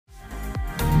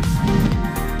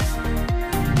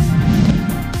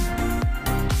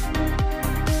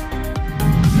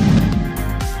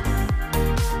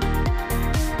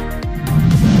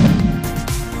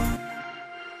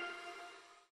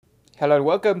Hello and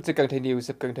welcome to Cần Thơ News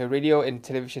of Cần Thơ Radio and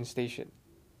Television Station.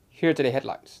 Here are today's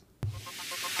headlines.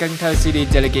 Cần Thơ City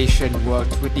delegation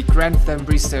worked with the Grantham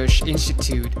Research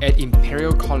Institute at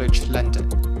Imperial College London.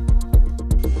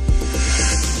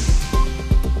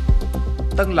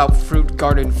 Tân Lộc Fruit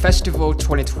Garden Festival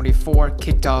 2024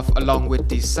 kicked off along with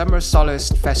the Summer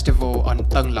Solstice Festival on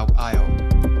Tân Lộc Isle.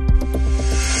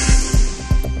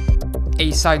 A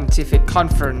scientific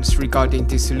conference regarding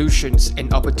the solutions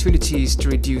and opportunities to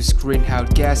reduce greenhouse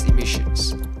gas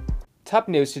emissions. Top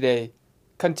news today.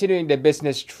 Continuing the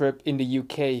business trip in the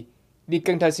UK, the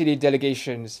Cần Thơ City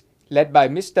delegations, led by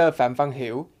Mr. Phạm Văn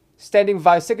Hiểu, Standing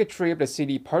Vice Secretary of the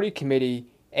City Party Committee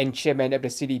and Chairman of the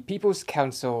City People's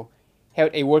Council, held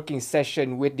a working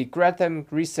session with the Grantham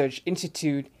Research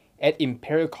Institute at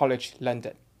Imperial College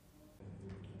London.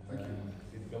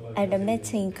 At the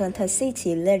meeting, Cần Thơ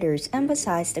City leaders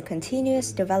emphasized the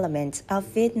continuous development of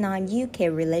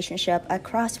Vietnam-UK relationship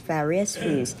across various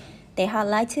fields. They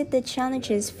highlighted the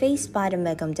challenges faced by the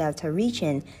Mekong Delta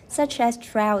region, such as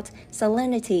drought,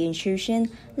 salinity intrusion,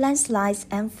 landslides,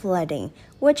 and flooding,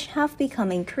 which have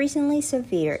become increasingly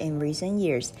severe in recent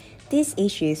years. These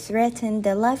issues threaten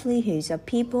the livelihoods of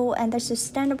people and the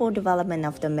sustainable development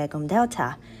of the Mekong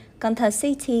Delta. Cần Thơ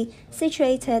City,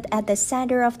 situated at the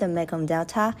center of the Mekong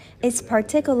Delta, is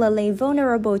particularly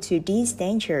vulnerable to these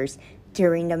dangers.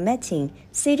 During the meeting,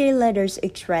 city leaders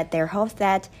expressed their hope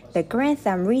that the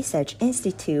Grantham Research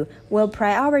Institute will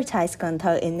prioritize Cần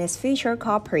Thơ in its future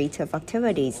cooperative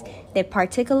activities. They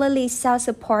particularly saw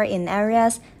support in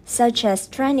areas such as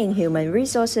training human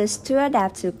resources to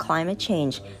adapt to climate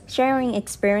change, sharing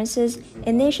experiences,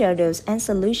 initiatives, and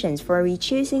solutions for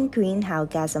reducing greenhouse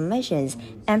gas emissions,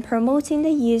 and promoting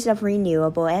the use of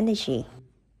renewable energy.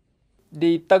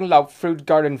 The Tân Lộc Fruit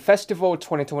Garden Festival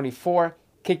 2024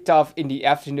 kicked off in the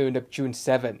afternoon of June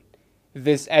 7.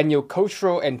 This annual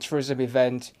cultural and tourism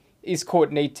event is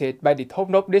coordinated by the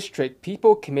Thống Đốc District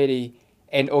People Committee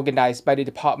and organized by the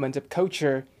Department of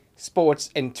Culture,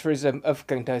 Sports and Tourism of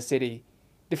Cần Thơ City.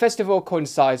 The festival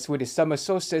coincides with the Summer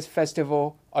Solstice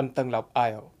Festival on Tân Lộc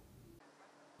Isle.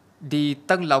 The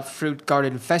Tân Lộc Fruit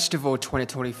Garden Festival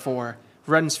 2024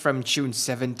 runs from June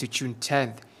 7 to June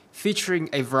 10th, featuring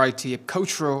a variety of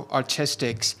cultural,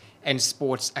 artistic, and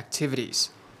sports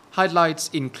activities. Highlights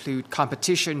include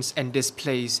competitions and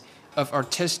displays of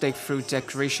artistic fruit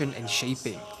decoration and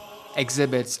shaping,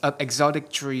 exhibits of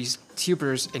exotic trees,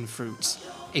 tubers, and fruits,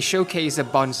 a showcase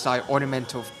of bonsai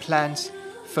ornamental plants,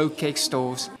 folk cake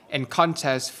stalls, and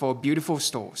contests for beautiful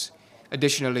stalls.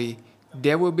 Additionally,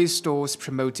 there will be stalls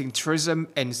promoting tourism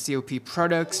and COP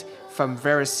products from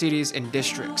various cities and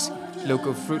districts,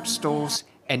 local fruit stalls,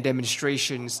 and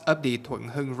demonstrations of the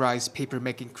Thuận Hưng rice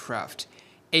papermaking craft,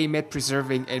 aimed at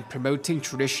preserving and promoting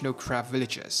traditional craft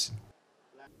villages.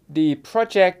 The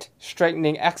project,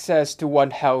 Strengthening Access to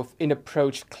One Health in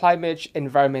Approach Climate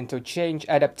Environmental Change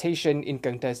Adaptation in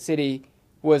Cần Thơ City,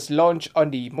 was launched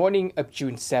on the morning of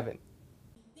June 7.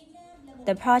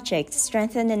 The project,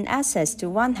 Strengthening Access to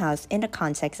One Health in the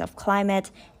Context of Climate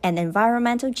and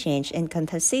Environmental Change in Cần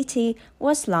Thơ City,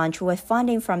 was launched with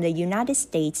funding from the United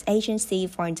States Agency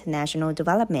for International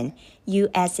Development,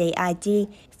 USAID,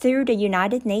 through the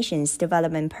United Nations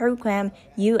Development Program,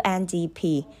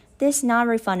 UNDP. This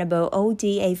non-refundable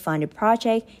ODA-funded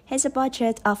project has a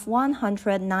budget of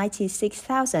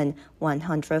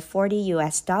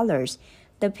 $196,140.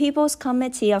 The People's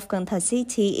Committee of Cần Thơ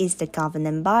City is the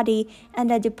governing body, and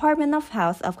the Department of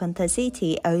Health of Cần Thơ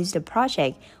City owns the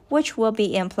project, which will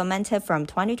be implemented from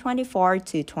 2024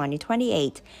 to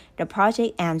 2028. The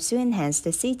project aims to enhance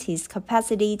the city's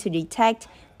capacity to detect,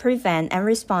 prevent, and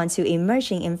respond to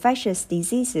emerging infectious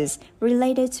diseases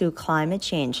related to climate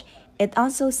change. It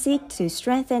also seeks to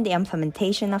strengthen the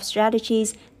implementation of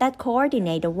strategies that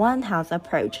coordinate the One Health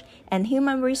approach and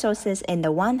human resources in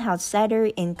the One Health sector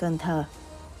in Cần Thơ.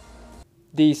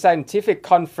 The scientific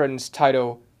conference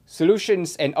titled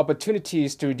Solutions and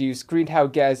Opportunities to Reduce Greenhouse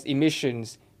Gas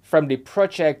Emissions from the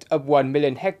Project of 1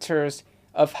 million hectares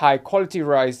of high-quality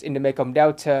rice in the Mekong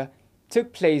Delta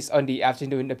took place on the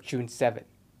afternoon of June 7.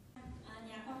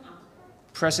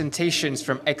 Presentations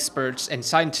from experts and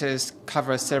scientists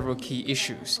cover several key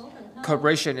issues: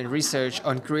 cooperation and research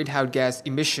on greenhouse gas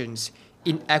emissions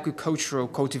in agricultural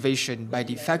cultivation by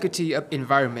the Faculty of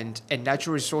Environment and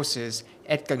Natural Resources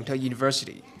at Cần Thơ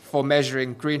University for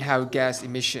measuring greenhouse gas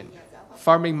emission,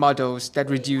 farming models that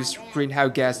reduce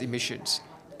greenhouse gas emissions,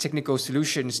 technical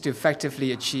solutions to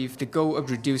effectively achieve the goal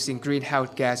of reducing greenhouse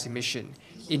gas emission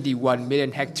in the 1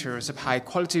 million hectares of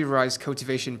high-quality rice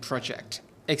cultivation project,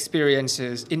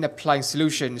 experiences in applying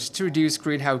solutions to reduce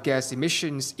greenhouse gas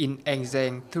emissions in An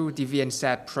Giang through the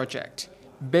VNSAT project,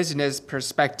 business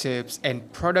perspectives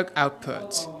and product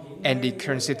outputs, and the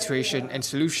current situation and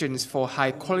solutions for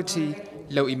high-quality,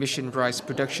 low-emission rice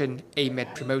production aimed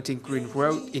at promoting green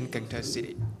growth in Cần Thơ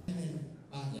City.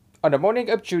 On the morning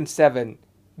of June 7,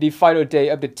 the final day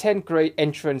of the 10th grade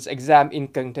entrance exam in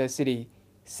Cần Thơ City,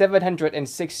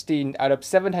 716 out of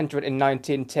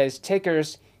 719 test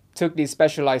takers took the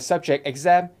specialized subject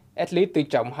exam at Lý Tự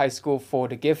Trọng High School for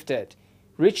the Gifted,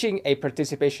 reaching a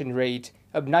participation rate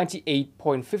of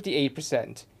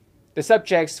 98.58%. The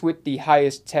subjects with the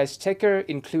highest test taker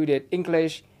included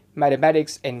English,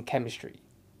 mathematics, and chemistry.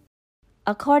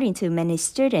 According to many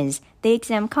students, the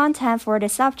exam content for the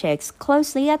subjects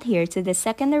closely adhere to the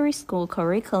secondary school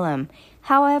curriculum.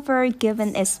 However,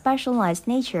 given its specialized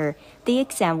nature, the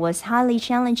exam was highly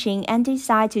challenging and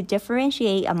designed to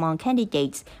differentiate among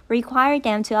candidates, required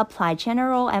them to apply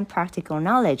general and practical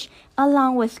knowledge,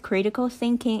 along with critical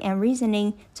thinking and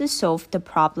reasoning to solve the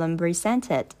problem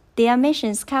presented. The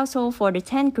Admissions Council for the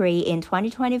 10th grade in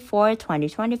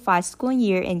 2024-2025 school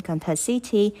year in Cần Thơ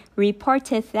City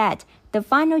reported that the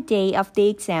final day of the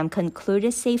exam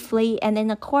concluded safely and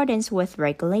in accordance with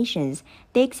regulations.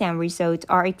 The exam results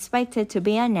are expected to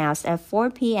be announced at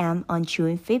 4 p.m. on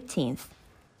June 15th.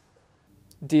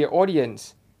 Dear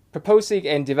audience, proposing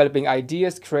and developing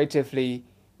ideas creatively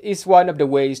is one of the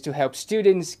ways to help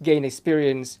students gain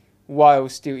experience while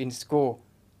still in school.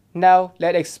 Now,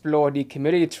 let's explore the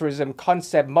community tourism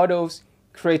concept models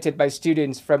created by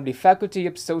students from the Faculty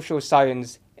of Social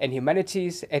Science and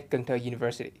Humanities at Cần Thơ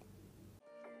University.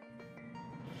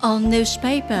 On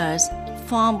newspapers,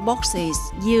 farm boxes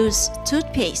use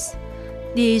toothpaste.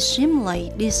 These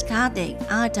seemingly discarded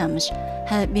items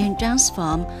have been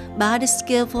transformed by the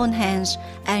skillful hands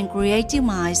and creative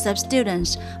minds of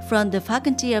students from the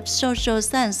Faculty of Social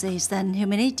Sciences and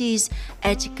Humanities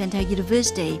at Cần Thơ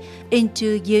University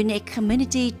into unique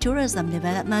community tourism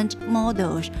development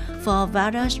models for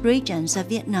various regions of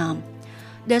Vietnam.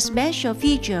 The special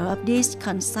feature of these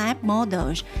concept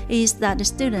models is that the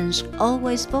students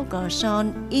always focus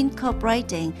on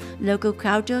incorporating local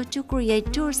culture to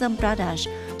create tourism products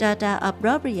that are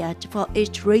appropriate for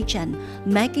each region,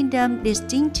 making them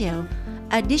distinctive.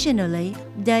 Additionally,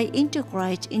 they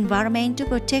integrate environmental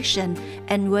protection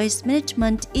and waste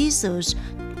management issues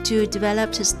to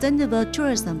develop sustainable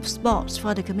tourism spots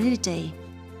for the community.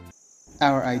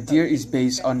 Our idea is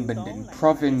based on Bình Định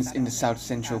province in the South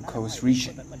Central Coast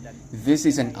region. This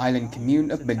is an island commune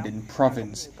of Bình Định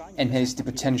province and has the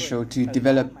potential to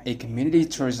develop a community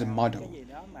tourism model.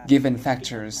 Given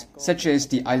factors such as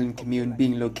the island commune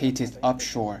being located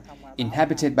offshore,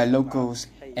 inhabited by locals,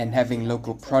 and having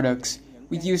local products,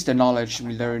 we use the knowledge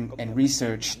we learn and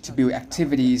research to build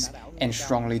activities and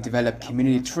strongly develop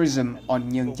community tourism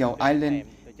on Nhân Island,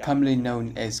 commonly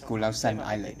known as Cù Lao San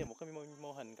Island.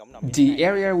 The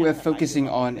area we're focusing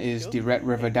on is the Red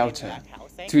River Delta.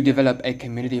 To develop a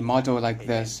community model like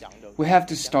this, we have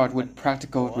to start with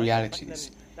practical realities.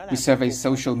 We survey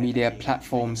social media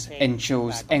platforms and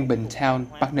chose An Bình Town,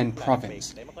 Bắc Ninh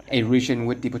Province, a region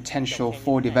with the potential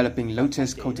for developing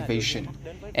lotus cultivation,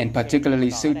 and particularly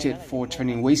suited for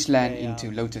turning wasteland into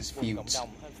lotus fields.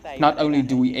 Not only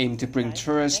do we aim to bring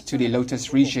tourists to the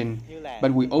lotus region,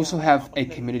 but we also have a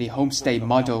community homestay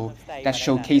model that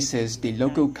showcases the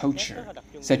local culture,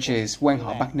 such as Quan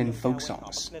Họ Bắc Ninh folk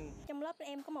songs.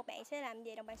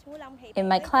 In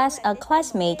my class, a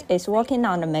classmate is working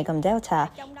on the Mekong Delta.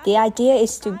 The idea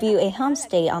is to build a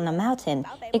homestay on a mountain,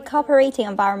 incorporating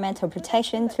environmental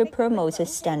protection to promote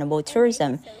sustainable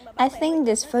tourism. I think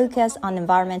this focus on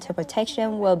environmental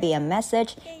protection will be a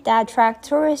message that attracts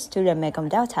tourists to the Mekong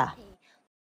Delta.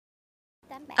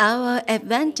 Our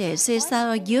advantage is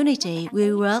our unity.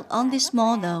 We work on this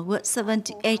model with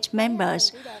 78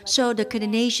 members, so the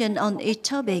coordination on each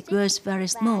topic was very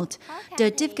smooth.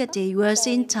 The difficulty was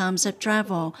in terms of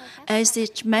travel, as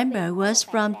each member was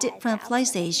from different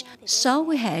places, so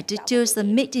we had to choose a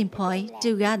meeting point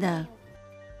together.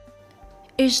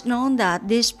 It's known that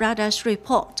this brothers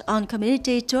report on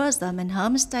community tourism and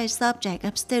homestay subject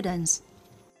of students.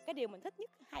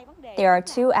 There are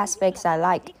two aspects I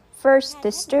like. First,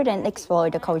 the students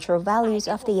explore the cultural values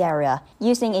of the area,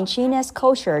 using indigenous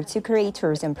culture to create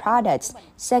tourism products.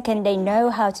 Second, they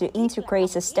know how to integrate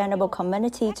sustainable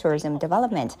community tourism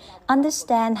development,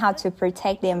 understand how to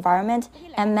protect the environment,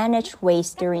 and manage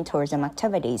waste during tourism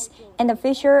activities. In the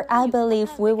future, I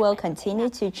believe we will continue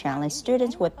to challenge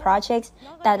students with projects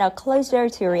that are closer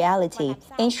to reality,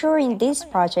 ensuring these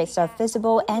projects are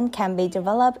feasible and can be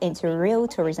developed into real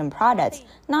tourism products,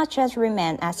 not just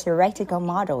remain as theoretical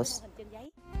models.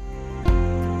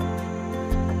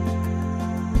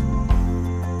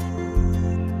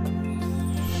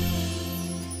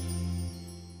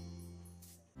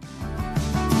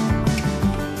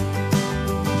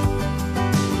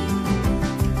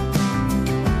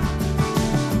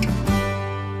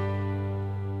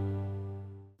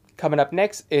 Coming up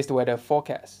next is the weather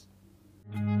forecast.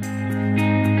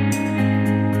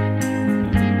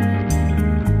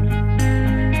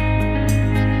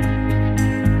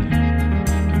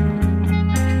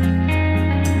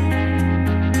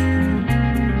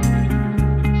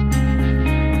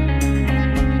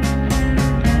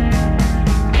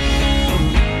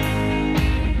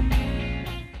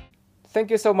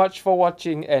 Thank you so much for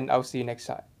watching, and I'll see you next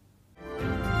time.